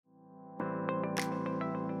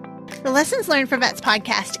The Lessons Learned for Vets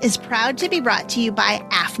podcast is proud to be brought to you by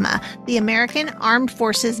AFMA, the American Armed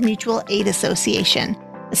Forces Mutual Aid Association.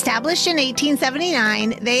 Established in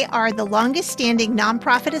 1879, they are the longest-standing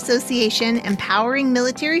nonprofit association empowering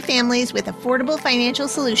military families with affordable financial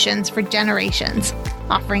solutions for generations,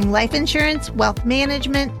 offering life insurance, wealth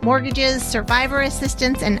management, mortgages, survivor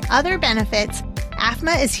assistance, and other benefits.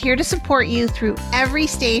 AFMA is here to support you through every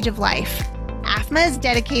stage of life. AFMA is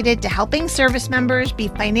dedicated to helping service members be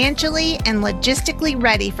financially and logistically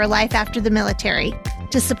ready for life after the military.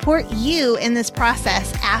 To support you in this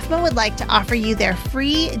process, AFMA would like to offer you their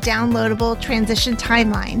free downloadable transition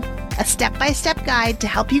timeline, a step-by-step guide to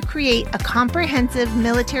help you create a comprehensive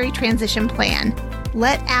military transition plan.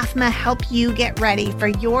 Let AFMA help you get ready for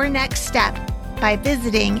your next step by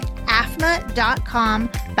visiting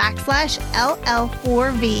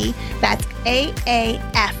afma.com/LL4V. That's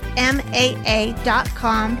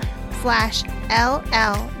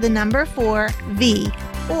AAFMAA.com/LL4V,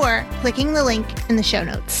 or clicking the link in the show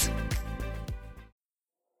notes.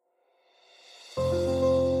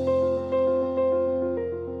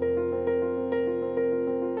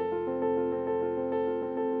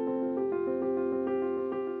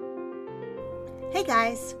 Hey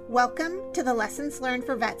guys, welcome to the Lessons Learned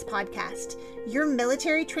for Vets podcast, your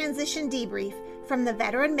military transition debrief from the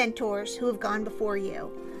veteran mentors who have gone before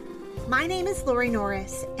you. My name is Lori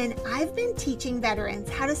Norris, and I've been teaching veterans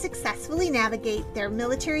how to successfully navigate their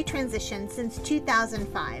military transition since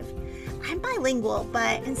 2005. I'm bilingual,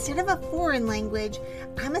 but instead of a foreign language,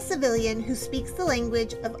 I'm a civilian who speaks the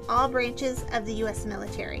language of all branches of the U.S.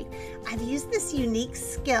 military. I've used this unique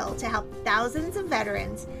skill to help thousands of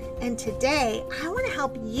veterans, and today I want to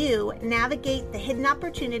help you navigate the hidden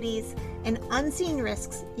opportunities and unseen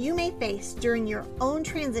risks you may face during your own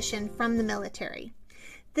transition from the military.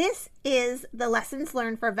 This is the Lessons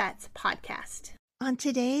Learned for Vets podcast. On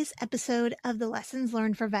today's episode of the Lessons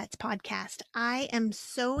Learned for Vets podcast, I am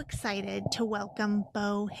so excited to welcome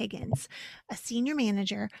Bo Higgins, a senior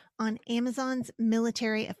manager on Amazon's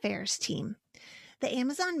military affairs team. The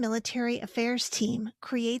Amazon Military Affairs team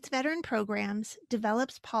creates veteran programs,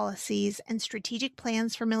 develops policies and strategic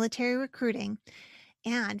plans for military recruiting,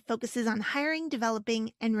 and focuses on hiring,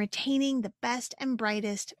 developing, and retaining the best and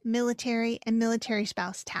brightest military and military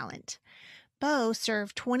spouse talent. Bo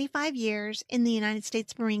served 25 years in the United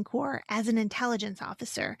States Marine Corps as an intelligence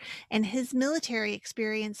officer, and his military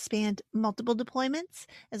experience spanned multiple deployments,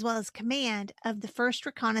 as well as command of the 1st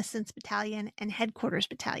Reconnaissance Battalion and Headquarters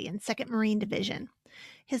Battalion, 2nd Marine Division.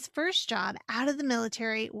 His first job out of the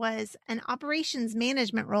military was an operations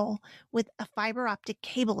management role with a fiber optic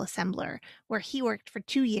cable assembler, where he worked for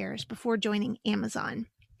 2 years before joining Amazon.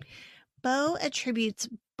 Bo attributes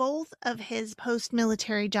both of his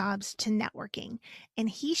post-military jobs to networking, and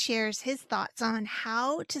he shares his thoughts on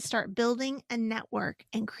how to start building a network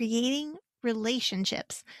and creating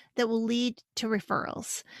relationships that will lead to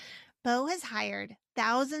referrals. Bo has hired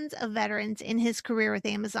thousands of veterans in his career with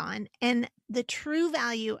Amazon, and the true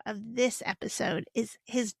value of this episode is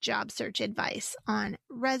his job search advice on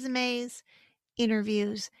resumes,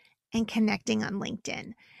 interviews, and connecting on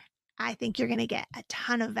LinkedIn. I think you're going to get a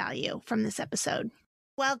ton of value from this episode.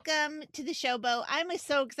 Welcome to the show, Bo. I'm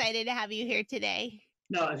so excited to have you here today.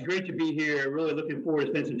 No, it's great to be here. Really looking forward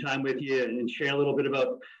to spend some time with you and share a little bit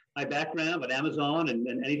about my background at Amazon and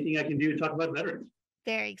anything I can do to talk about veterans.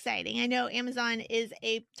 Very exciting. I know Amazon is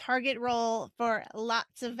a target role for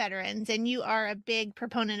lots of veterans, and you are a big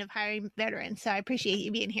proponent of hiring veterans, so I appreciate you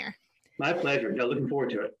being here. My pleasure. No, looking forward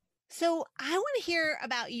to it. So I want to hear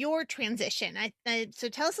about your transition. So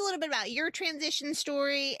tell us a little bit about your transition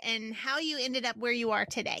story and how you ended up where you are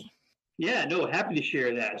today. Yeah, no, happy to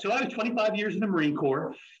share that. So I was 25 years in the Marine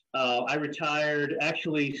Corps. I retired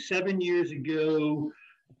actually 7 years ago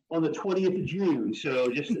on the 20th of June. So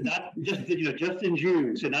just in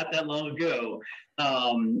June, so not that long ago.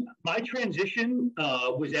 My transition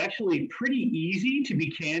was actually pretty easy, to be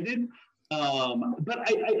candid. But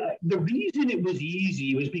the reason it was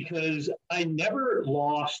easy was because I never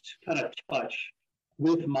lost kind of touch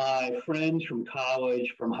with my friends from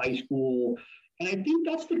college, from high school. And I think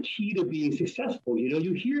that's the key to being successful. You know,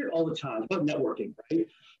 you hear it all the time about networking, right?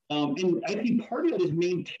 And I think part of that is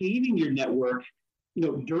maintaining your network, you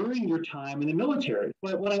know, during your time in the military.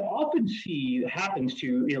 But what I often see happens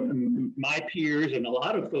to, you know, my peers and a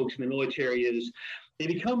lot of folks in the military is they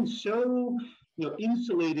become so, you know,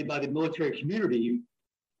 insulated by the military community,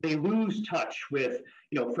 they lose touch with,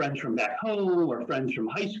 you know, friends from back home or friends from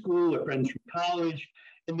high school or friends from college.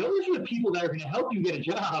 And those are the people that are going to help you get a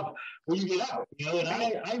job when you get out, you know. And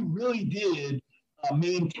I really did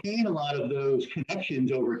maintain a lot of those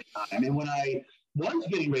connections over time. And when I was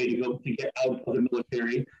getting ready to get out of the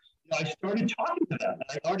military, I started talking to them.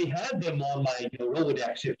 I already had them on my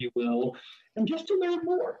Rolodex, if you will, and just to learn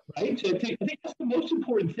more, right? So I think that's the most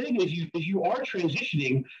important thing as you are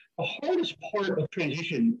transitioning. The hardest part of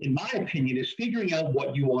transition, in my opinion, is figuring out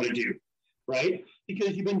what you want to do, right?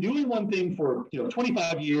 Because you've been doing one thing for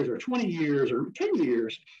 25 years or 20 years or 10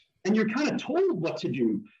 years, and you're kind of told what to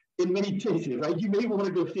do in many cases, right? You may want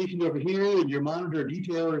to go stationed over here, and your monitor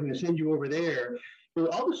detailer is going to send you over there.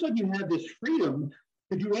 But all of a sudden, you have this freedom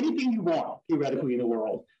to do anything you want, theoretically, in the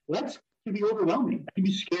world. Well, that can be overwhelming. That can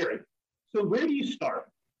be scary. So where do you start?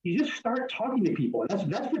 You just start talking to people.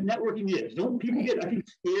 And that's what networking is. Don't people get, I think,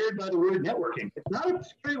 scared by the word networking. It's not a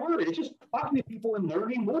scary word. It's just talking to people and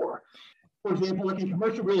learning more. For example, like in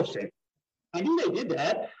commercial real estate. I knew they did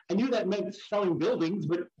that. I knew that meant selling buildings,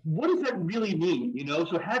 but what does that really mean?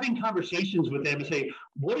 So having conversations with them and say,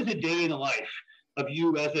 what is a day in the life of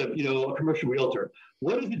you as a commercial realtor?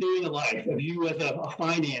 What is the day in the life of you as a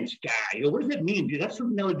finance guy? What does that mean? Dude, that's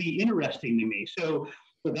something that would be interesting to me. So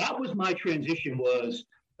that was my transition, was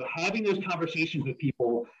having those conversations with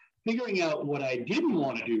people, figuring out what I didn't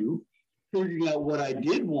want to do, figuring out what I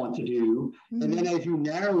did want to do. Mm-hmm. And then as you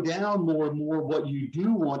narrow down more and more what you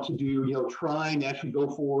do want to do, trying to actually go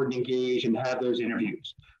forward and engage and have those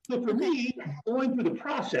interviews. So for me, going through the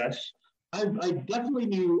process, I definitely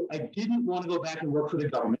knew I didn't want to go back and work for the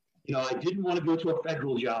government. I didn't want to go to a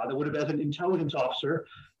federal job. That would have been as an intelligence officer.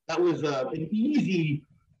 That was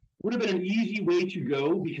would have been an easy way to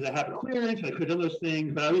go because I have a clearance. I could have done those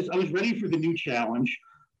things, but I was ready for the new challenge.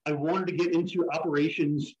 I wanted to get into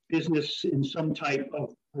operations business in some type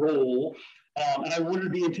of role, and I wanted to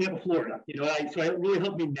be in Tampa, Florida. So it really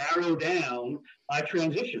helped me narrow down my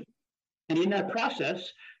transition. And in that process,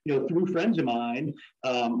 through friends of mine,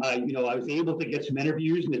 I was able to get some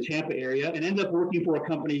interviews in the Tampa area and ended up working for a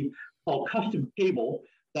company called Custom Cable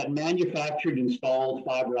that manufactured and installed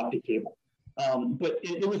fiber optic cable. But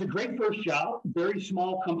it was a great first job, very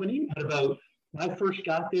small company. When I first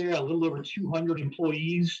got there, a little over 200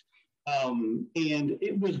 employees. And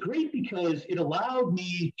it was great because it allowed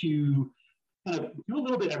me to kind of do a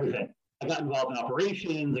little bit of everything. I got involved in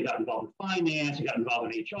operations, I got involved in finance, I got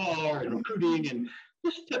involved in HR and recruiting, and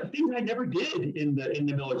just things I never did in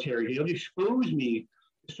the military. It exposed me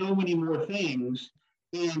to so many more things.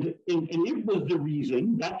 And it was the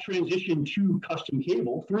reason that transition to Custom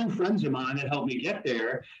Cable through friends of mine that helped me get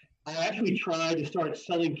there. I actually tried to start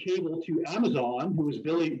selling cable to Amazon, who was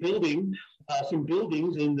building some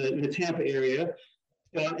buildings in the Tampa area.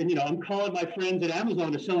 And I'm calling my friends at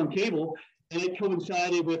Amazon to sell them cable. And it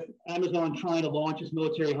coincided with Amazon trying to launch its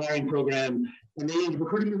military hiring program, and they ended up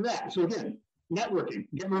recruiting me for that. So again, networking.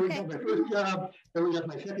 Getting ready to my first job, then got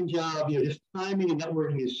my second job. Just timing and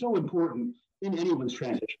networking is so important in anyone's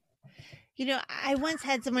transition. I once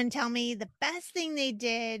had someone tell me the best thing they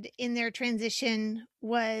did in their transition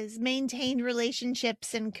was maintain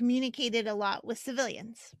relationships and communicated a lot with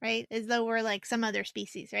civilians, right? As though we're like some other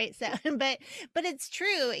species, right? So, but it's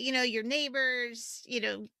true, your neighbors,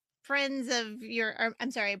 friends of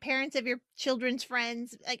parents of your children's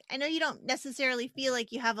friends. Like, I know you don't necessarily feel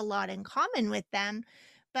like you have a lot in common with them,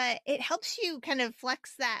 but it helps you kind of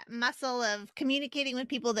flex that muscle of communicating with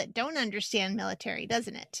people that don't understand military,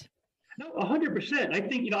 doesn't it? No, 100%. I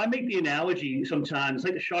think, I make the analogy sometimes,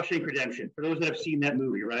 like the Shawshank Redemption, for those that have seen that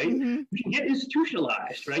movie, right? Mm-hmm. You can get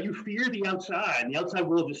institutionalized, right? You fear the outside. The outside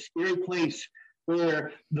world is a scary place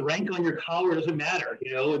where the rank on your collar doesn't matter,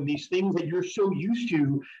 and these things that you're so used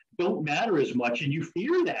to don't matter as much, and you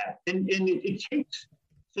fear that. And it takes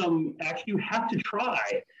some, actually, you have to try,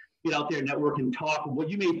 get out there and network and talk. What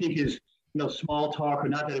you may think is, small talk or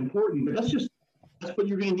not that important, but that's what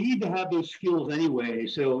you're going to need to have those skills anyway.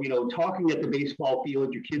 So, talking at the baseball field,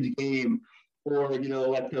 at your kid's game, or, at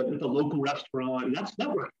the local restaurant, and that's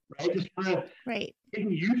networking, right? Just kind of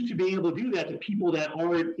getting used to being able to do that to people that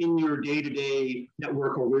aren't in your day-to-day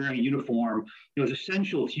network or wearing a uniform, is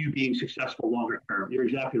essential to you being successful longer term. You're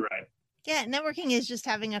exactly right. Yeah, networking is just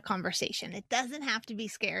having a conversation. It doesn't have to be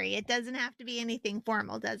scary. It doesn't have to be anything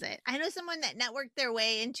formal, does it? I know someone that networked their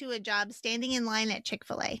way into a job standing in line at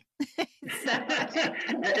Chick-fil-A.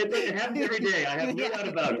 It happens every day. I have no doubt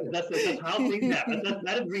about it. That's how things happen.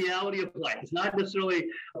 That is the reality of life. It's not necessarily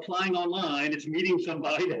applying online. It's meeting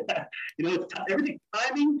somebody. It's everything.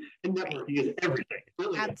 Timing and networking is everything.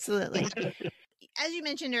 Really. Absolutely. As you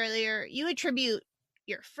mentioned earlier, you attribute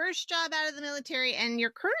your first job out of the military and your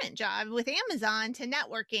current job with Amazon to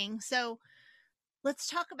networking. So let's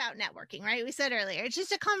talk about networking, right? We said earlier, it's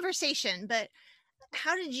just a conversation, but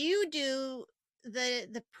how did you do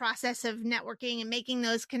the process of networking and making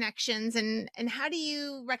those connections, and how do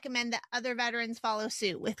you recommend that other veterans follow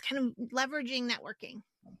suit with kind of leveraging networking?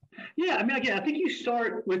 Yeah, I mean, again, I think you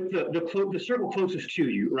start with the circle closest to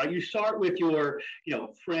you, right? You start with your,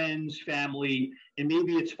 friends, family, and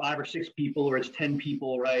maybe it's 5 or 6 people or it's 10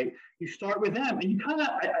 people, right? You start with them, and you kind of,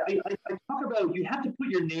 I talk about you have to put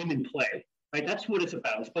your name in play, right? That's what it's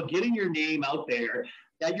about. It's about getting your name out there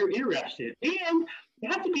that you're interested, and you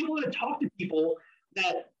have to be able to talk to people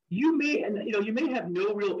that you may, and you may have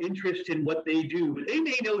no real interest in what they do, but they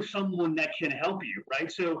may know someone that can help you,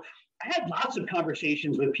 right? So I had lots of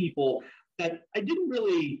conversations with people that I didn't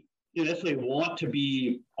really necessarily want to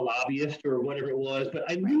be a lobbyist or whatever it was, but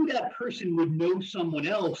I knew that person would know someone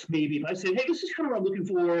else maybe if I said, hey, this is kind of what I'm looking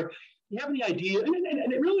for. Do you have any idea?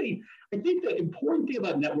 And it really, I think the important thing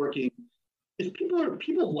about networking is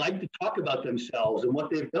people like to talk about themselves and what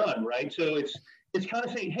they've done, right? So it's kind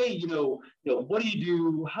of saying, hey, what do you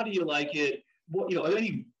do? How do you like it? What, are there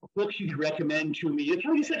any books you could recommend to me? You're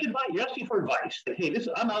kind of like advice. You're asking for advice. That, hey,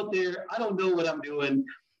 I'm out there. I don't know what I'm doing.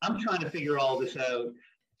 I'm trying to figure all this out.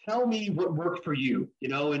 Tell me what worked for you,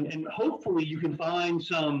 and hopefully you can find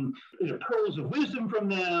some pearls of wisdom from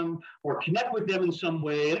them or connect with them in some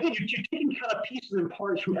way. And again, you're taking kind of pieces and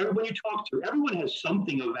parts from everyone you talk to. Everyone has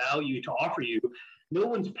something of value to offer you. No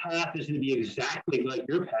one's path is going to be exactly like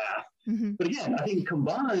your path. Mm-hmm. But again, I think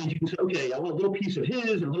combined, you can say, okay, I want a little piece of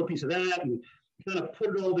his and a little piece of that, and kind of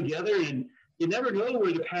put it all together. And you never know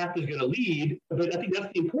where the path is going to lead. But I think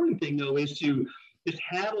that's the important thing, though, is to just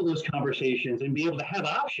have all those conversations and be able to have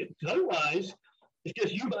options. Because otherwise, it's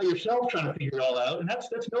just you by yourself trying to figure it all out. And that's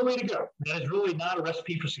no way to go. That is really not a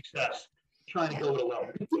recipe for success, trying to go it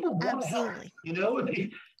alone. People want to help.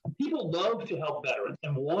 People love to help veterans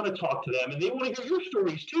and want to talk to them, and they want to hear your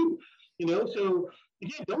stories too. So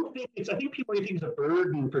again, don't think I think people think it's a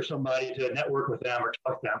burden for somebody to network with them or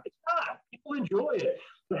talk to them. It's not. People enjoy it.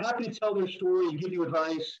 They're happy to tell their story and give you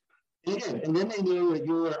advice. And then they know that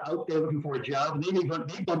you're out there looking for a job, and they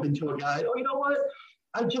bump into a guy. Oh, you know what?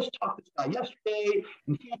 I just talked to this guy yesterday,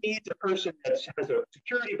 and he needs a person that has a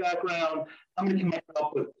security background. I'm going to connect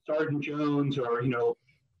up with Sergeant Jones or,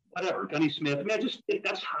 whatever, Gunny Smith. I mean,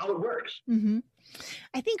 that's how it works. Mm-hmm.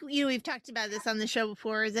 I think, we've talked about this on the show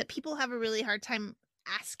before, is that people have a really hard time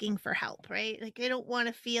asking for help, right? Like they don't want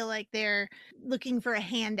to feel like they're looking for a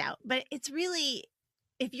handout, but it's really,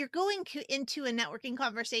 if you're going into a networking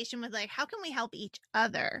conversation with like, how can we help each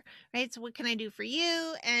other, right? So what can I do for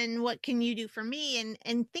you? And what can you do for me?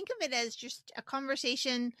 And think of it as just a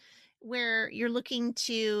conversation where you're looking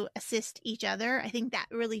to assist each other. I think that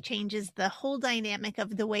really changes the whole dynamic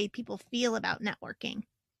of the way people feel about networking.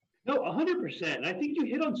 No, 100%. And I think you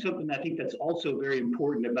hit on something I think that's also very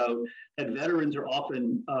important about that veterans are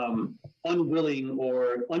often unwilling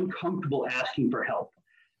or uncomfortable asking for help.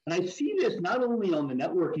 And I see this not only on the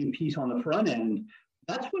networking piece on the front end,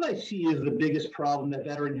 that's what I see as the biggest problem that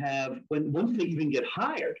veterans have once they even get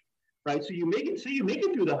hired, right? So you make it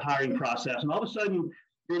through the hiring process, and all of a sudden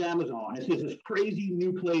you're at Amazon. It's just this crazy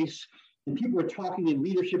new place, and people are talking in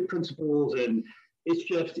leadership principles, and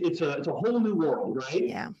it's a whole new world, right?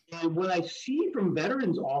 Yeah. And what I see from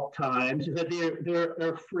veterans oftentimes is that they're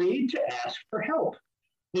afraid to ask for help.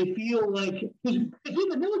 They feel like, because in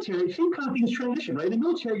the military, same kind of thing is transition, right? In the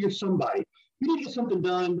military, you're somebody. You need to get something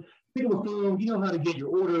done, pick up a phone, you know how to get your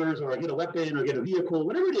orders or get a weapon or get a vehicle,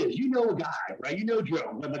 whatever it is, you know a guy, right? You know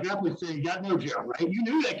Joe. When my guy would say, you got to know Joe, right? You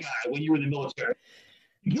knew that guy when you were in the military.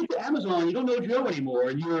 You get to Amazon, you don't know Joe anymore,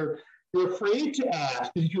 and you're afraid to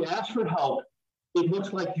ask, because if you ask for help, it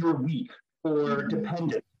looks like you're weak or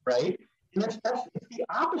dependent, right? And it's the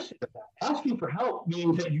opposite of that. Asking for help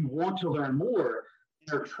means that you want to learn more.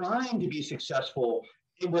 They're trying to be successful.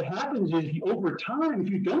 And what happens is over time, if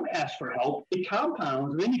you don't ask for help, it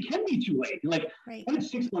compounds, and then you can be too late. Like, right. And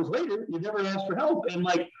it's 6 months later, you never asked for help, and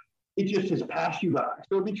it just has passed you by.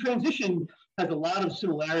 So the transition has a lot of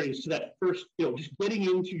similarities to that first, just getting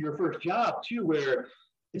into your first job too, where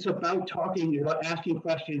it's about talking, about asking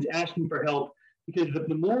questions, asking for help, because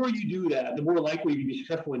the more you do that, the more likely you can be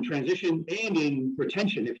successful in transition and in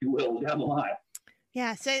retention, if you will, down the line.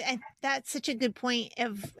 Yeah, so that's such a good point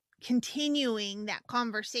of continuing that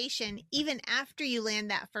conversation even after you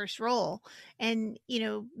land that first role. And,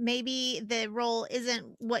 maybe the role isn't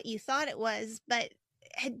what you thought it was, but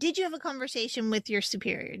did you have a conversation with your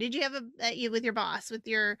superior? Did you have with your boss, with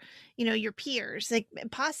your peers? Like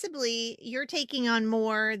possibly you're taking on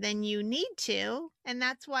more than you need to, and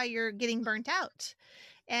that's why you're getting burnt out.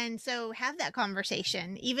 And so have that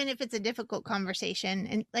conversation, even if it's a difficult conversation.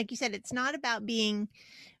 And like you said, it's not about being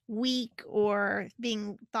weak or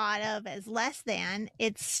being thought of as less than.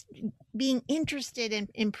 It's being interested in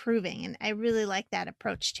improving. And I really like that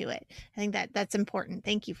approach to it. I think that's important.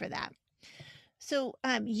 Thank you for that. So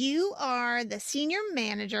you are the senior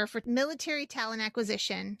manager for military talent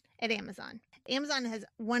acquisition at Amazon. Amazon has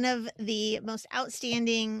one of the most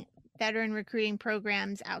outstanding veteran recruiting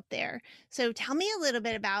programs out there. So tell me a little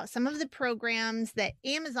bit about some of the programs that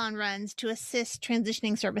Amazon runs to assist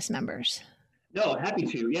transitioning service members. No, happy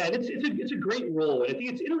to. Yeah, it's a great role. And I think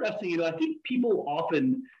it's interesting. I think people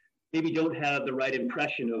often maybe don't have the right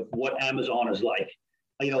impression of what Amazon is like.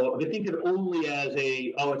 They think of it only as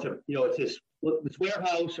it's this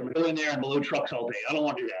warehouse, and we go in there and load trucks all day. I don't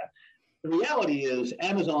want to do that. The reality is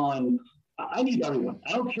Amazon, I need everyone.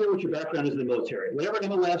 I don't care what your background is in the military. Whatever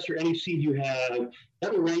MLS or NEC you have,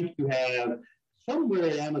 whatever rank you have, somewhere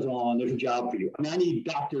at Amazon, there's a job for you. I need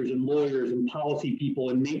doctors and lawyers and policy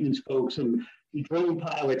people and maintenance folks and drone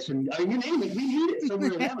pilots and you name it. We need it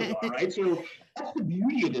somewhere at Amazon, right? So that's the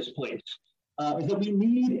beauty of this place, is that we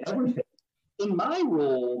need everything. In my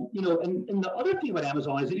role, and the other thing about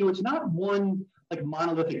Amazon is that, it's not one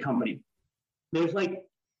monolithic company. There's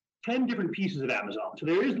 10 different pieces of Amazon. So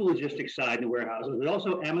there is the logistics side in the warehouses. There's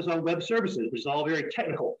also Amazon Web Services, which is all very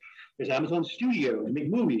technical. There's Amazon Studios,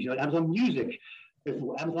 make movies, Amazon Music. There's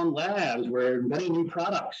Amazon Labs, where we're inventing new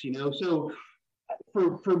products, So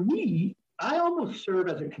for me, I almost serve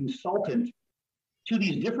as a consultant to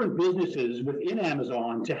these different businesses within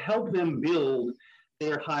Amazon to help them build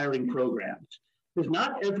their hiring programs. Because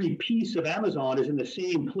not every piece of Amazon is in the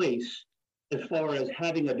same place as far as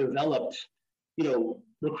having a developed,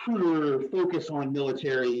 recruiter focus on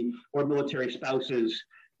military or military spouses.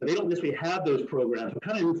 But they don't necessarily have those programs.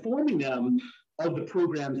 We're kind of informing them of the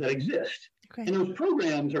programs that exist. Okay. And those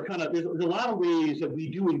programs are there's a lot of ways that we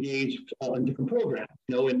do engage in different programs,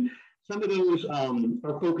 and some of those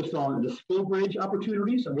are focused on the skill bridge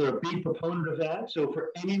opportunities, and we're a big proponent of that. So for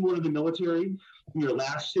anyone in the military, in your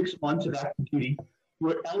last 6 months of active duty,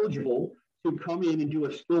 you're eligible to come in and do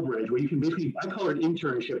a skill bridge where you can basically, I call it an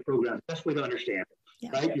internship program, best way to understand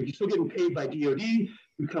it, right? You're still getting paid by DoD,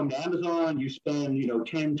 you come to Amazon, you spend,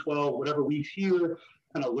 10, 12, whatever weeks here,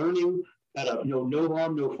 kind of learning at a, no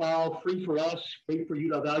harm, no foul, free for us, great for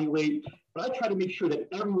you to evaluate. But I try to make sure that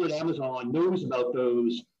everyone at Amazon knows about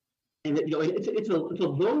those. And that, it's a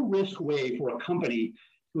low risk way for a company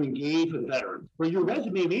to engage with veterans, where your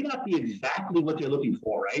resume may not be exactly what they're looking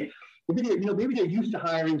for, right? Maybe they're used to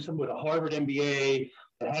hiring someone with a Harvard MBA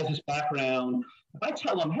that has this background. If I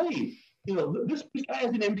tell them, hey, this guy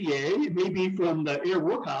has an MBA, it may be from the Air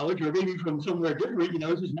War College or maybe from somewhere different,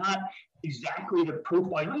 this is not exactly the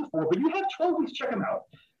profile you're looking for, but you have 12 weeks to check them out.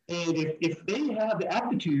 And if they have the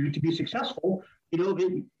aptitude to be successful, give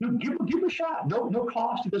them a shot. No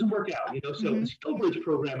cost. It doesn't work out. So the Skill Bridge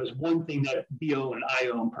program is one thing that BO and I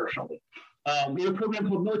own personally. We have a program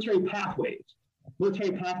called Military Pathways.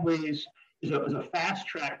 Military Pathways is a fast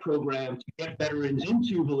track program to get veterans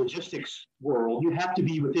into the logistics world. You have to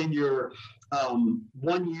be within your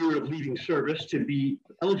 1 year of leaving service to be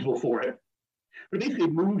eligible for it. But basically,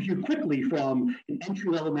 it moves you quickly from an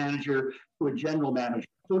entry-level manager to a general manager.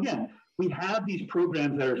 So again, we have these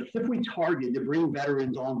programs that are specifically targeted to bring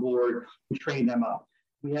veterans on board and train them up.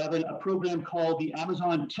 We have a program called the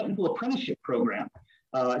Amazon Technical Apprenticeship Program.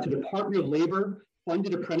 It's a Department of Labor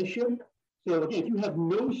funded apprenticeship. So again, if you have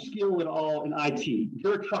no skill at all in IT,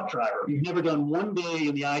 you're a truck driver, you've never done 1 day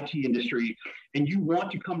in the IT industry, and you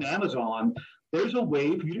want to come to Amazon, there's a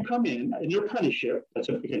way for you to come in an apprenticeship. That's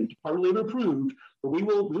again Department of Labor approved, but we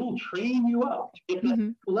will train you up to get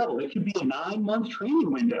that level. It could be a 9-month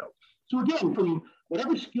training window. So again, from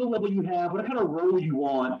whatever skill level you have, whatever kind of role you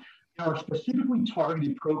want, there are specifically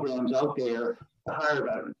targeted programs out there to hire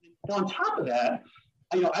veterans. And on top of that,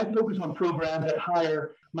 I focus on programs that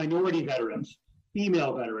hire minority veterans,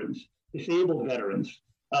 female veterans, disabled veterans,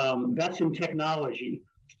 vets in technology,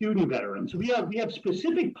 student veterans. So we have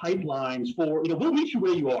specific pipelines for, we'll meet you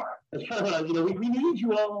where you are. That's kind of what we need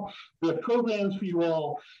you all. We have programs for you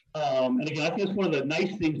all. And again, I think that's one of the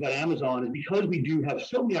nice things about Amazon is because we do have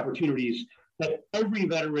so many opportunities that every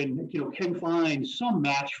veteran, can find some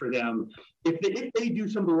match for them if they do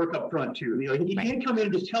some of the work up front too. You can't come in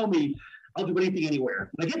and just tell me I'll do anything anywhere.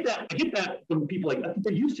 And I get that from people I think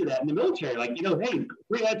they're used to that in the military. Hey,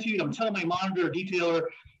 great attitude. I'm telling my monitor or detailer,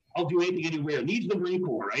 I'll do anything anywhere. Needs the Marine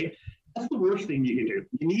Corps, right? That's the worst thing you can do.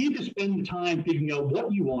 You need to spend the time figuring out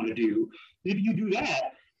what you want to do. If you do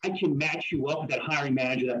that, I can match you up with that hiring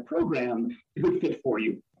manager, that program, a good fit for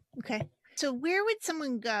you. Okay. So where would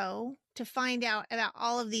someone go to find out about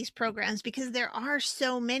all of these programs? Because there are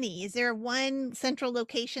so many. Is there one central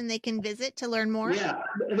location they can visit to learn more? Yeah,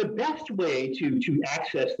 the best way to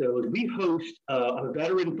access those, we host a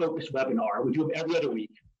veteran-focused webinar. We do it every other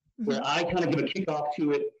week, where I kind of give a kickoff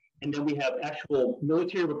to it, and then we have actual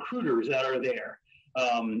military recruiters that are there.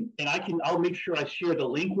 And I'll make sure I share the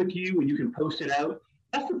link with you, and you can post it out.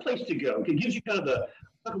 That's the place to go. It gives you kind of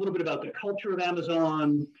talk a little bit about the culture of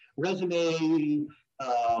Amazon, resume,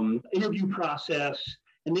 interview process.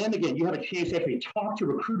 And then again, you have a chance to actually talk to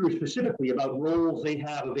recruiters specifically about roles they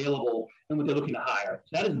have available and what they're looking to hire.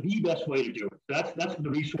 So that is the best way to do it. So that's the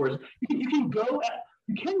resource. You can go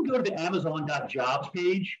to the Amazon.jobs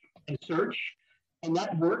page and search, and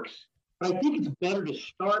that works. But I think it's better to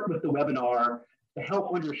start with the webinar to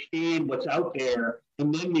help understand what's out there,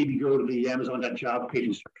 and then maybe go to the Amazon.jobs page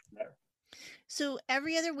and search from there. So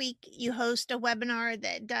every other week you host a webinar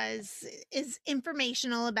that is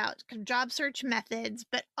informational about job search methods,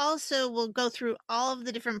 but also will go through all of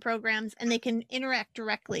the different programs, and they can interact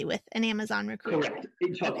directly with an Amazon recruiter. Correct.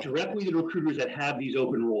 It talks directly to recruiters that have these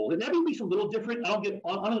open roles. And every week's a little different. I don't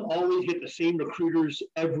always get the same recruiters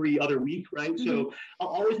every other week, right? Mm-hmm. So I'll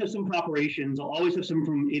always have some from operations. I'll always have some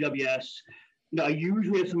from AWS. I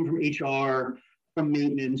usually have some from HR, from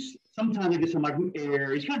maintenance. Sometimes I get some from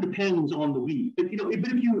air. It kind of depends on the week. But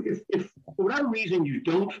if for whatever reason you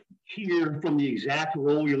don't hear from the exact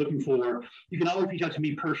role you're looking for, you can always reach out to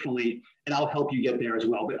me personally, and I'll help you get there as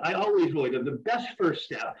well. But I always really the best first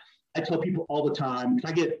step. I tell people all the time, because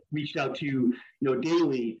I get reached out to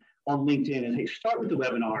daily on LinkedIn, and hey, start with the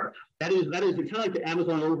webinar. That is kind of like the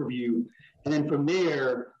Amazon overview, and then from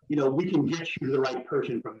there, we can get you to the right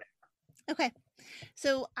person from there. Okay.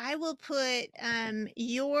 So I will put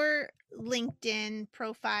your LinkedIn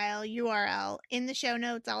profile URL in the show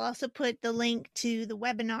notes. I'll also put the link to the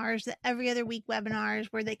webinars, the every other week webinars,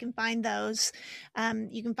 where they can find those.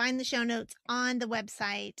 You can find the show notes on the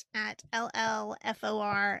website at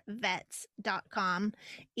llforvets.com.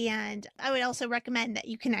 And I would also recommend that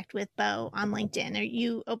you connect with Bo on LinkedIn. Are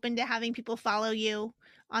you open to having people follow you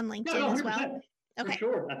on LinkedIn as well? Okay. For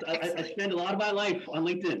sure. I spend a lot of my life on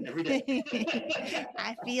LinkedIn every day.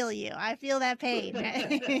 I feel you. I feel that pain.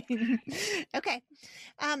 Okay.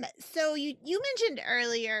 So you mentioned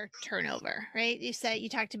earlier turnover, right? You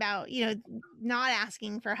talked about, not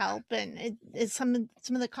asking for help, and it's some of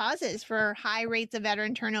the causes for high rates of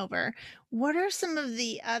veteran turnover. What are some of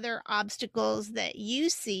the other obstacles that you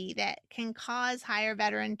see that can cause higher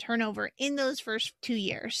veteran turnover in those first 2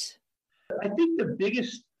 years? I think the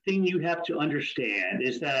biggest thing you have to understand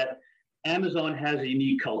is that Amazon has a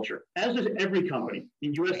unique culture, as does every company.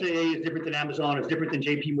 USAA is different than Amazon, it's different than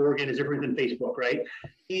JP Morgan, it's different than Facebook, right?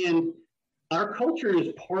 And our culture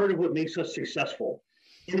is part of what makes us successful.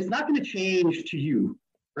 And it's not going to change to you,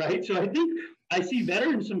 right? So I think I see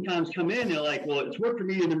veterans sometimes come in, they're like, well, it's worked for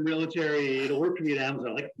me in the military, it'll work for me at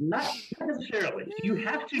Amazon. Like, not necessarily. You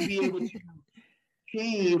have to be able to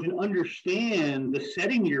change and understand the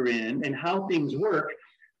setting you're in and how things work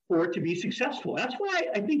for it to be successful. That's why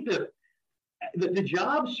I think the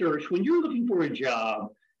job search, when you're looking for a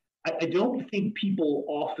job, I don't think people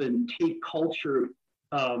often take culture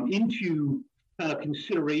into kind of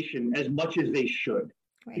consideration as much as they should,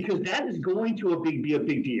 right? Because that is going to be a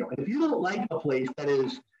big deal. And if you don't like a place that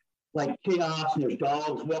is like chaos and there's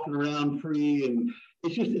dogs walking around free, and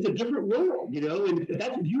it's a different world, and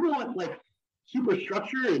if you want like super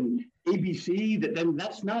structure and ABC, then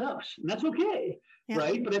that's not us, and that's okay. Yeah.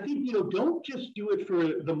 Right. But I think, don't just do it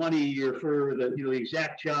for the money or for the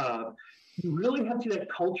exact job. You really have to take that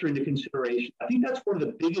culture into consideration. I think that's one of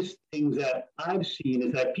the biggest things that I've seen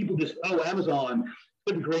is that people just, Amazon,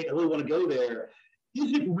 it's been great, I really want to go there.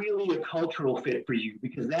 Is it really a cultural fit for you?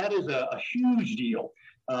 Because that is a huge deal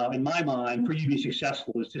in my mind for you to be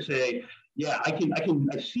successful, is to say, yeah, I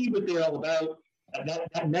see what they're all about.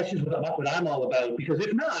 That meshes with what I'm all about. Because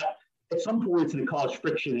if not, at some point it's going to cause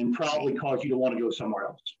friction and probably cause you to want to go somewhere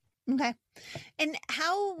else. Okay. And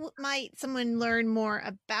how might someone learn more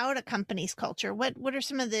about a company's culture? What are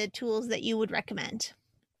some of the tools that you would recommend?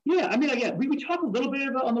 Yeah, I mean, again, we talk a little bit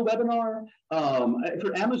about on the webinar.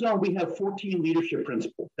 For Amazon, we have 14 leadership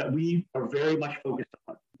principles that we are very much focused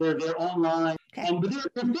on. They're online, but they're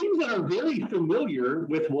things that are very familiar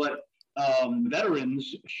with what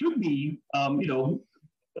veterans should be, a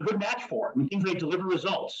good match for. I mean, things like deliver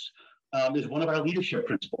results is one of our leadership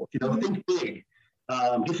principles. Think big,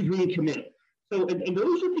 disagree and commit. So, and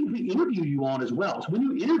those are things we interview you on as well. So when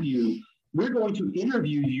you interview, we're going to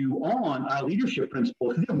interview you on our leadership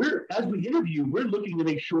principles. As we interview, we're looking to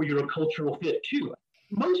make sure you're a cultural fit too.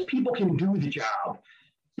 Most people can do the job.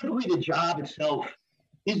 Typically, the job itself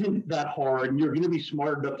isn't that hard, and you're going to be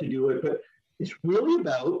smart enough to do it. But it's really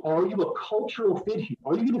about, are you a cultural fit here?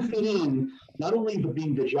 Are you going to fit in not only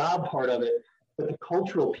being the job part of it, but the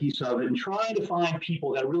cultural piece of it, and trying to find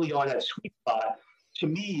people that really are that sweet spot, to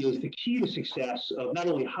me, is the key to success of not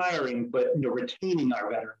only hiring, but retaining our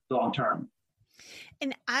veterans long term.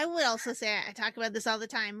 And I would also say, I talk about this all the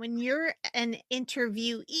time, when you're an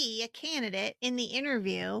interviewee, a candidate in the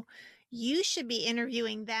interview, you should be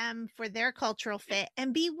interviewing them for their cultural fit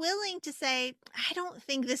and be willing to say, I don't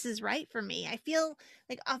think this is right for me. I feel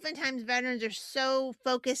like oftentimes veterans are so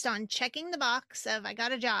focused on checking the box of I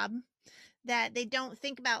got a job that they don't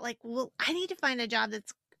think about like, well, I need to find a job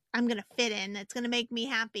that's I'm going to fit in, that's going to make me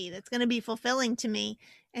happy, that's going to be fulfilling to me.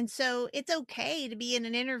 And so it's okay to be in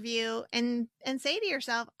an interview and say to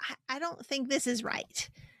yourself, I don't think this is right.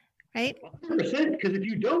 Right? 100%. Because if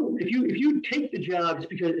you take the job just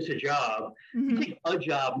because it's a job, you take a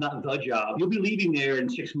job, not the job, you'll be leaving there in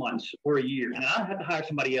 6 months or a year. And I have to hire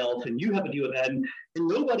somebody else, and you have to deal with that, and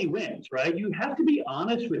nobody wins, right? You have to be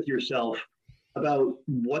honest with yourself about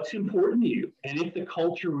what's important to you, and if the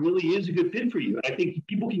culture really is a good fit for you. And I think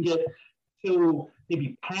people can get so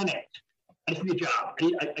maybe panicked. I just need a job.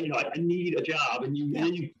 I need a job, and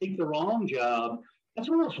then you take the wrong job. That's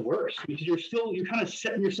almost worse, because you're kind of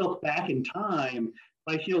setting yourself back in time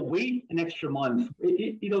by, wait an extra month.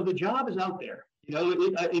 The job is out there.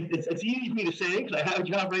 It's easy for me to say because I have a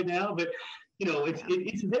job right now, but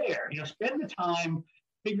it's there. Spend the time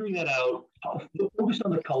figuring that out. Focus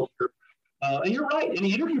on the culture. And you're right. In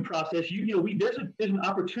the interview process, there's an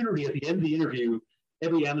opportunity at the end of the interview,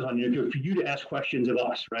 every Amazon interview, for you to ask questions of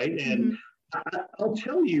us, right? And I'll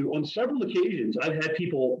tell you, on several occasions, I've had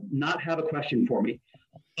people not have a question for me.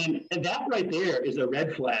 And that right there is a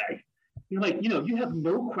red flag. You're like, you have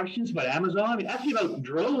no questions about Amazon? I mean, ask me about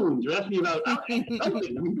drones, or ask me about something. I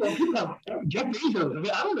mean, people have Jeff Bezos. I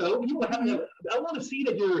mean, I don't know. People have, I want to see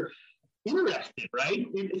that you're interested, right?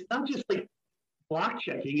 It's not just like block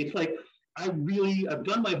checking. It's like, I've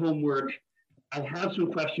done my homework. I have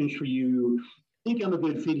some questions for you. I think I'm a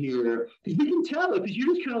good fit here. Because we can tell, because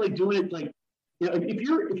you're just kind of like doing it like, if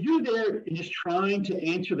you're there and just trying to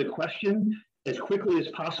answer the question as quickly as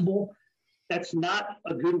possible, that's not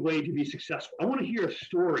a good way to be successful. I want to hear a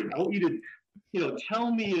story. I want you to,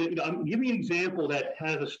 tell me, give me an example that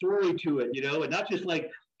has a story to it, and not just like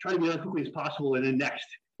try to be as quickly as possible and then next.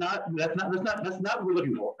 That's not what we're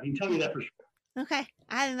looking for. I can tell you that for sure. Okay.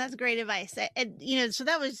 I think that's great advice. So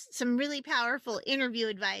that was some really powerful interview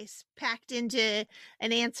advice packed into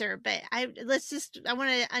an answer, but I want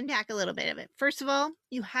to unpack a little bit of it. First of all,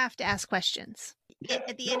 you have to ask questions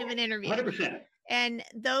at the end of an interview. 100%. And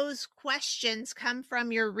those questions come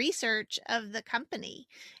from your research of the company.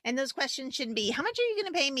 And those questions shouldn't be, how much are you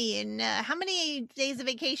going to pay me? And how many days of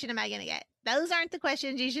vacation am I going to get? Those aren't the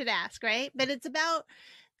questions you should ask, right? But it's about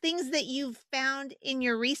things that you've found in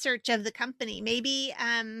your research of the company. Maybe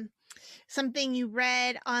something you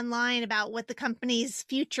read online about what the company's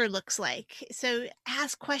future looks like. So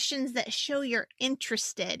ask questions that show you're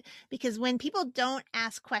interested, because when people don't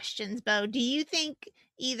ask questions, Bo, do you think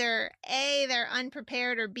either A, they're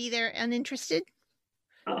unprepared, or B, they're uninterested?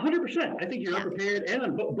 100%. I think you're unprepared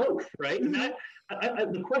and both, right? And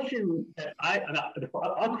the question that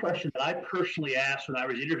a question that I personally asked when I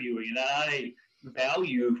was interviewing, and I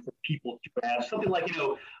value for people to ask something like,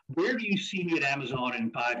 where do you see me at Amazon in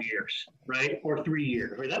 5 years, right? Or 3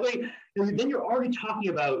 years, right? That way, then you're already talking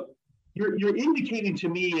about, you're indicating to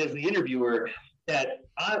me as the interviewer that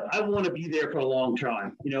I want to be there for a long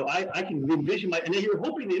time. I can envision and then you're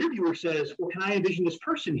hoping the interviewer says, well, can I envision this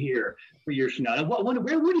person here for years from now? And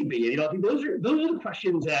where would he be? I think those are the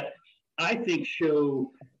questions that I think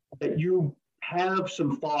show that you have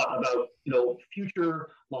some thought about,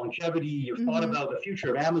 future longevity. You've thought about the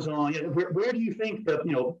future of Amazon. Where do you think that,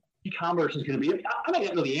 e-commerce is going to be? I might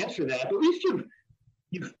not know the answer to that, but at least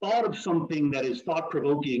you've thought of something that is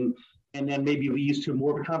thought-provoking and then maybe leads to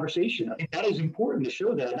more of a conversation. I think that is important to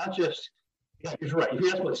show that, not just, you're right. If you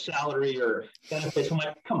ask about salary or benefits, I'm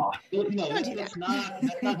like, come on. That's not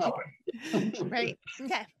helping. Right.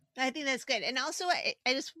 Okay. I think that's good. And also, I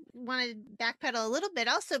just want to backpedal a little bit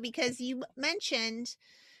also, because you mentioned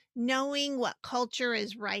knowing what culture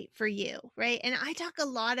is right for you, right? And I talk a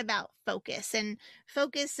lot about focus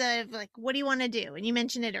of like, what do you want to do? And you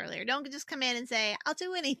mentioned it earlier. Don't just come in and say, I'll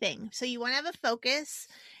do anything. So you want to have a focus.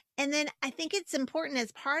 And then I think it's important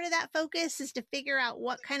as part of that focus is to figure out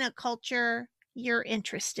what kind of culture you're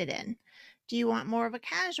interested in. Do you want more of a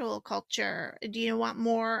casual culture? Do you want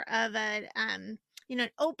more of an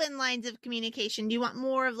open lines of communication? Do you want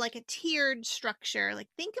more of like a tiered structure? Like,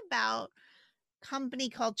 think about company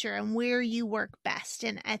culture and where you work best.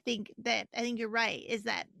 And I think you're right, is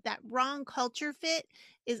that wrong culture fit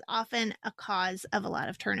is often a cause of a lot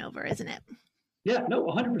of turnover, isn't it? Yeah, no,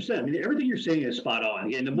 100%. I mean, everything you're saying is spot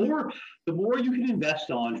on. And the more you can invest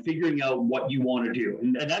on figuring out what you want to do,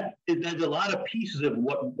 and there's a lot of pieces of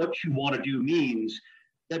what you want to do means.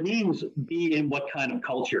 That means be in what kind of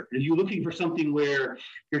culture. Are you looking for something where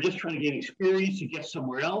you're just trying to gain experience to get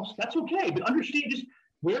somewhere else? That's okay, but understand just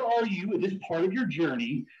where are you at this part of your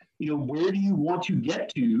journey? Where do you want to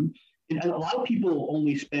get to? And a lot of people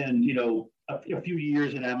only spend, a few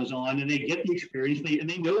years at Amazon, and they get the experience, and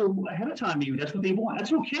they know ahead of time maybe that's what they want.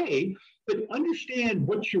 That's okay, but understand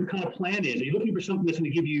what your kind of plan is. Are you looking for something that's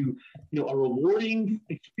going to give you, a rewarding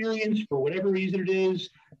experience for whatever reason it is,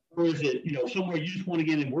 or is it, somewhere you just want to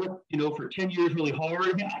get in and work, for 10 years really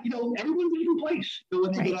hard? I mean, everyone's in a different place. So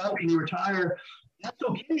when they get out and they retire, that's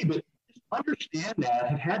okay, but just understand that,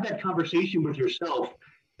 have had that conversation with yourself.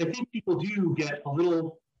 I think people do get a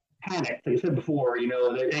little panicked, like I said before,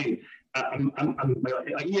 that, hey,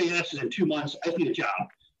 my EAS is in 2 months, I need a job.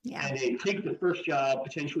 Yeah. And they take the first job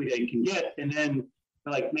potentially they can get, and then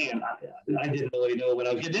they're like, man, I didn't really know what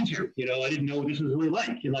I was getting into. I didn't know what this was really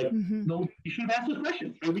like. You're like, no, you should have asked this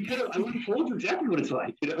question. And I would have told you exactly what it's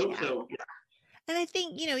like, Yeah. So, yeah. And I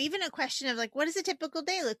think, even a question of like, what does a typical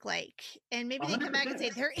day look like? And maybe they come back and say,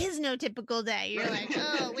 there is no typical day. You're like,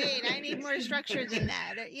 oh, wait, I need more structure than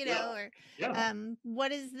that.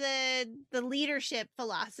 What is the leadership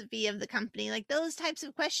philosophy of the company? Like those types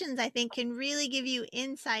of questions, I think, can really give you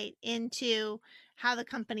insight into how the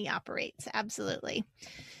company operates. Absolutely.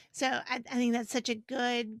 So I think that's such a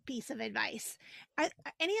good piece of advice. Are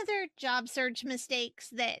any other job search mistakes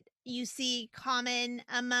that you see common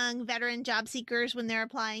among veteran job seekers when they're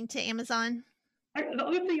applying to Amazon? The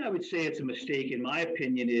other thing I would say it's a mistake, in my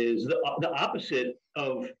opinion, is the opposite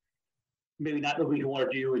of maybe not knowing what you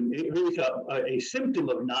want to do. And really a symptom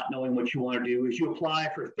of not knowing what you want to do is you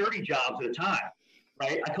apply for 30 jobs at a time,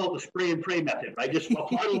 right? I call it the spray and pray method, right? Just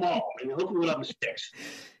apply them all and hopefully one of them sticks.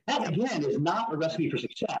 That, again, is not a recipe for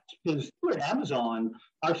success, because here at Amazon,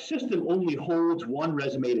 our system only holds one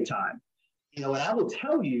resume at a time. And I will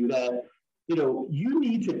tell you that, you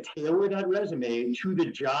need to tailor that resume to the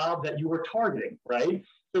job that you are targeting, right?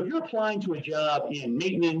 So if you're applying to a job in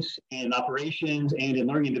maintenance and operations and in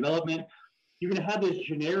learning and development, you're going to have this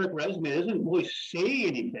generic resume that doesn't really say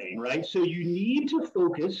anything, right? So you need to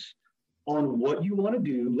focus on what you want to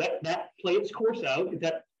do, let that play its course out. If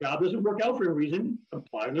that job doesn't work out for a reason,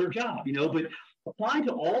 apply to their job, but applying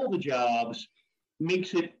to all the jobs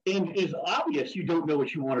makes it, and is obvious you don't know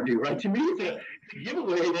what you want to do, right? To me, it's a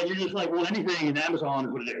giveaway that you're just like, well, anything in Amazon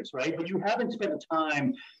is what it is, right? But you haven't spent the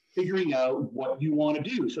time figuring out what you want to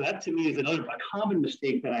do. So that to me is a common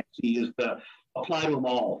mistake that I see, is to apply to them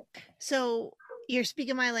all. So you're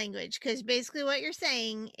speaking my language, because basically what you're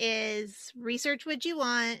saying is research what you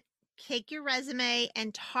want, take your resume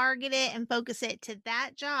and target it and focus it to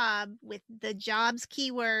that job with the job's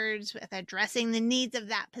keywords, with addressing the needs of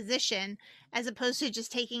that position, as opposed to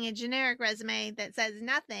just taking a generic resume that says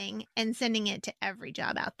nothing and sending it to every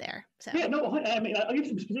job out there. So yeah, no, I mean, I'll give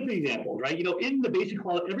some specific examples, right? In the basic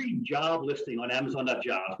every job listing on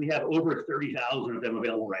Amazon.jobs, we have over 30,000 of them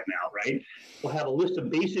available right now, right? We'll have a list of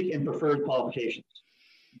basic and preferred qualifications.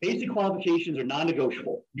 Basic qualifications are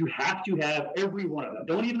non-negotiable. You have to have every one of them.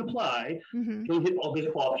 Don't even apply. Don't hit all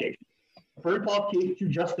basic qualifications. Preferred qualifications do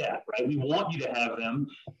just that, right? We want you to have them,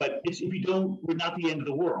 but if you don't, we're not the end of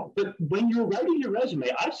the world. But when you're writing your resume,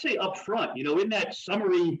 I say up front, in that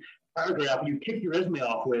summary paragraph, you kick your resume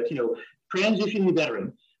off with, transitioning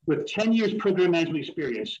veteran with 10 years program management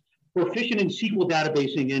experience, proficient in SQL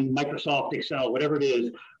databasing in Microsoft Excel, whatever it is,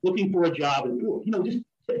 looking for a job, and just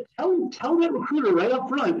tell that recruiter right up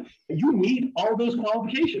front that you meet all those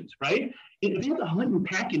qualifications, right? If you have to hunt and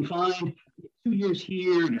pack and find 2 years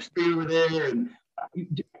here and a stay over there, and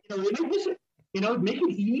listen, make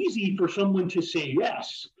it easy for someone to say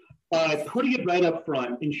yes by putting it right up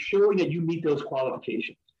front and showing that you meet those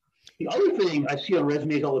qualifications. The other thing I see on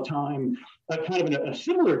resumes all the time, kind of in a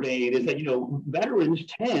similar vein, is that veterans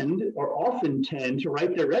often tend to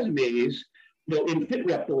write their resumes, in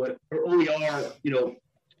FitRep or OER,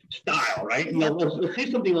 style, right? Let's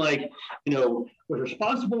say something like, was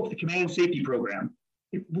responsible for the command safety program.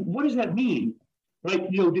 What does that mean,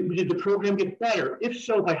 right? Did the program get better? If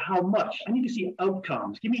so, by how much? I need to see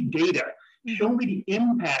outcomes. Give me data. Show me the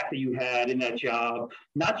impact that you had in that job,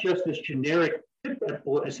 not just this generic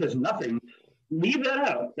bullet that says nothing. leave that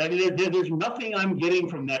out. I mean, there's nothing I'm getting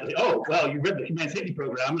from that. Like, oh, well, you read the command safety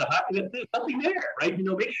program. I'm going to there's nothing there, right?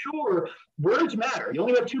 Make sure words matter. You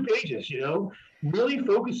only have 2 pages, really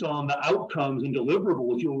focus on the outcomes and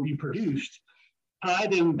deliverables you produced, tie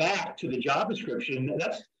them back to the job description.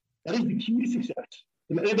 That is the key to success.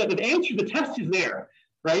 The answer, the test is there,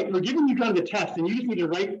 right? We're giving you kind of the test, and you just need to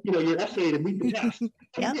write, your essay to meet the test.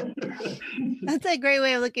 Yep. That's a great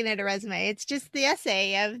way of looking at a resume. It's just the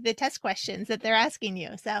essay of the test questions that they're asking you.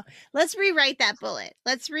 So let's rewrite that bullet.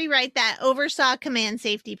 Let's rewrite that oversaw command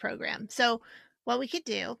safety program. So what we could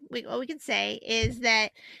do, what we could say is that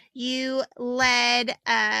you led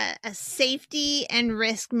a safety and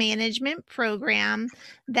risk management program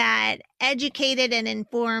that educated and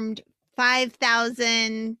informed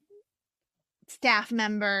 5,000 staff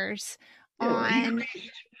members on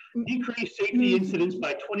decreased safety incidents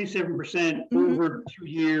by 27% over 2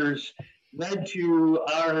 years, led to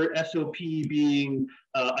our SOP being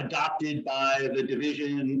adopted by the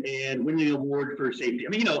division and winning the award for safety. I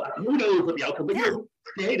mean, who knows what the outcome, but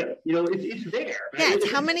data, it's there. Right? Yeah,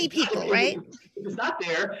 it's how many people, right? If it's not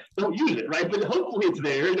there, don't use it, right? But hopefully it's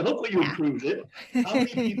there, and hopefully you improved it. How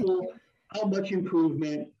many people, how much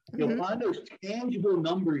improvement, find those tangible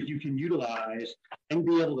numbers you can utilize and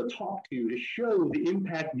be able to talk to show the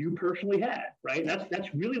impact you personally had, right?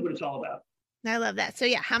 That's really what it's all about. I love that. So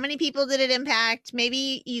how many people did it impact?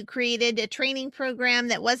 Maybe you created a training program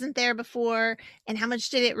that wasn't there before, and how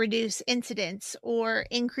much did it reduce incidents or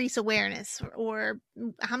increase awareness, or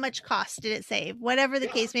how much cost did it save? Whatever the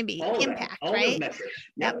case may be, impact, right?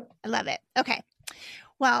 Yep. I love it. Okay.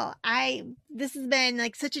 Well, this has been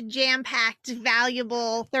like such a jam-packed,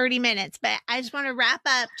 valuable 30 minutes, but I just want to wrap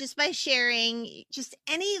up just by sharing just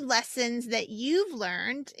any lessons that you've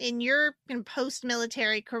learned in your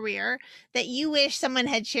post-military career that you wish someone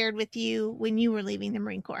had shared with you when you were leaving the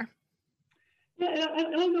Marine Corps. Yeah, I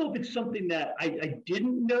don't know if it's something that I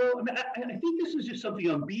didn't know. I mean, I think this is just something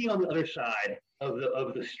on being on the other side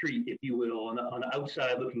of the street, if you will, on the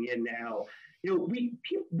outside looking in now. We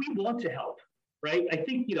want to help. Right. I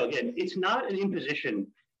think, again, it's not an imposition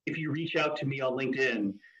if you reach out to me on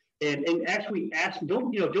LinkedIn and actually ask,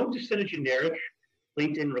 don't just send a generic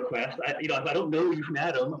LinkedIn request. If I don't know you from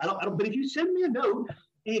Adam, I don't, but if you send me a note,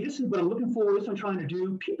 hey, this is what I'm looking for, this is what I'm trying to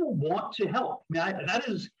do, people want to help. I mean, that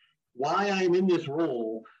is why I'm in this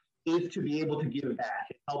role, is to be able to give back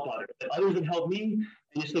and help others. And others have helped me.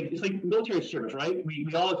 And it's like military service, right? We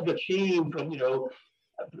all have got chained from,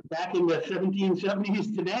 back in the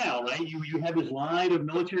 1770s to now, right? You have this line of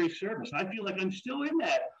military service. I feel like I'm still in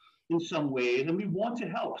that in some ways, and we want to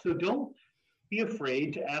help. So don't be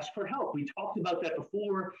afraid to ask for help. We talked about that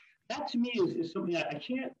before. That to me is something I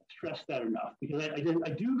can't stress that enough, because I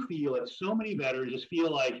do feel that so many veterans just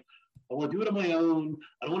feel like, I want to do it on my own.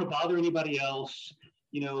 I don't want to bother anybody else.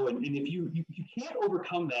 And if you can't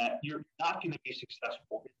overcome that, you're not going to be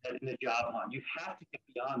successful in the job hunt. You have to get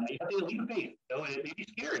beyond that. You have to leap of faith, and it may be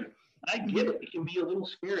scary. And I get it. It can be a little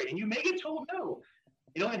scary, and you may get told no.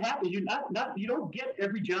 It happens. You don't get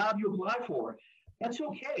every job you apply for. That's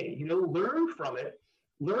okay. Learn from it.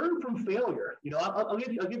 Learn from failure. I'll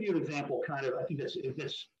give you an example. Kind of, I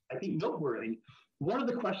think noteworthy. One of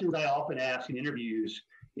the questions I often ask in interviews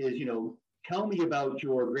is, tell me about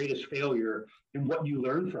your greatest failure and what you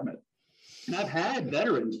learned from it. And I've had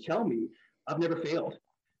veterans tell me, I've never failed.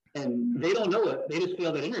 And they don't know it. They just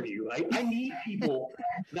failed that interview. I need people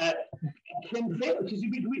that can fail, because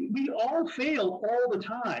we all fail all the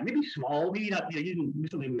time. Maybe small, maybe not, you didn't do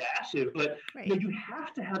something massive, but you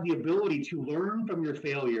have to have the ability to learn from your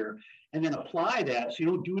failure and then apply that so you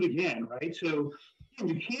don't do it again, right? So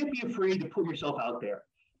you can't be afraid to put yourself out there.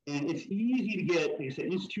 And it's easy to get, like I said,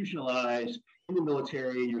 institutionalized in the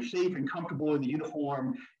military, and you're safe and comfortable in the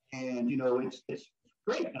uniform. And, it's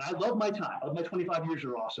great. And I love my time. My 25 years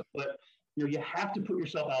are awesome. But, you have to put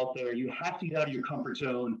yourself out there. You have to get out of your comfort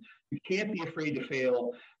zone. You can't be afraid to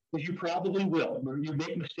fail, because you probably will. You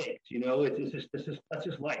make mistakes, that's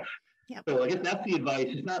just life. Yep. So I guess that's the advice.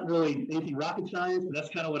 It's not really anything rocket science, but that's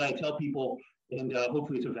kind of what I tell people. And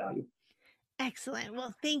hopefully it's of value. Excellent.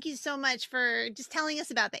 Well, thank you so much for just telling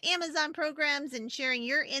us about the Amazon programs and sharing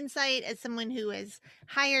your insight as someone who has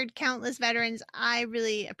hired countless veterans. I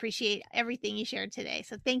really appreciate everything you shared today.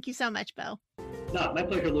 So thank you so much, Bo. No, my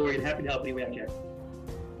pleasure, Lori, and happy to help any way I can.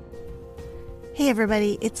 Hey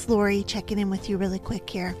everybody, it's Lori checking in with you really quick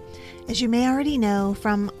here. As you may already know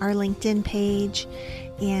from our LinkedIn page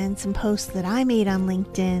and some posts that I made on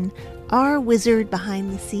LinkedIn, our wizard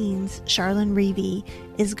behind the scenes, Charlene Reevy,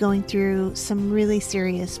 is going through some really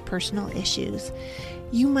serious personal issues.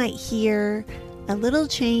 You might hear a little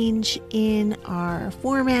change in our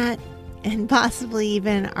format and possibly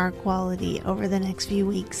even our quality over the next few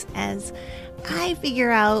weeks as I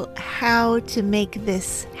figure out how to make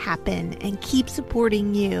this happen and keep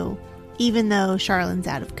supporting you, even though Charlene's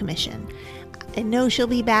out of commission. I know she'll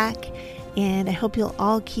be back, and I hope you'll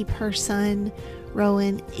all keep her son,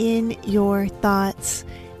 Rowan, in your thoughts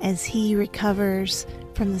as he recovers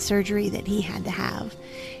from the surgery that he had to have.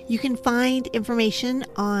 You can find information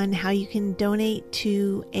on how you can donate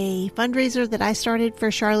to a fundraiser that I started for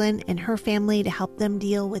Charlene and her family to help them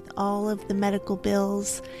deal with all of the medical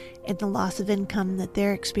bills and the loss of income that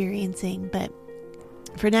they're experiencing. But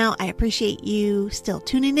for now, I appreciate you still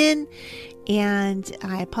tuning in, and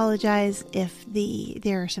I apologize if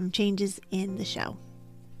there are some changes in the show.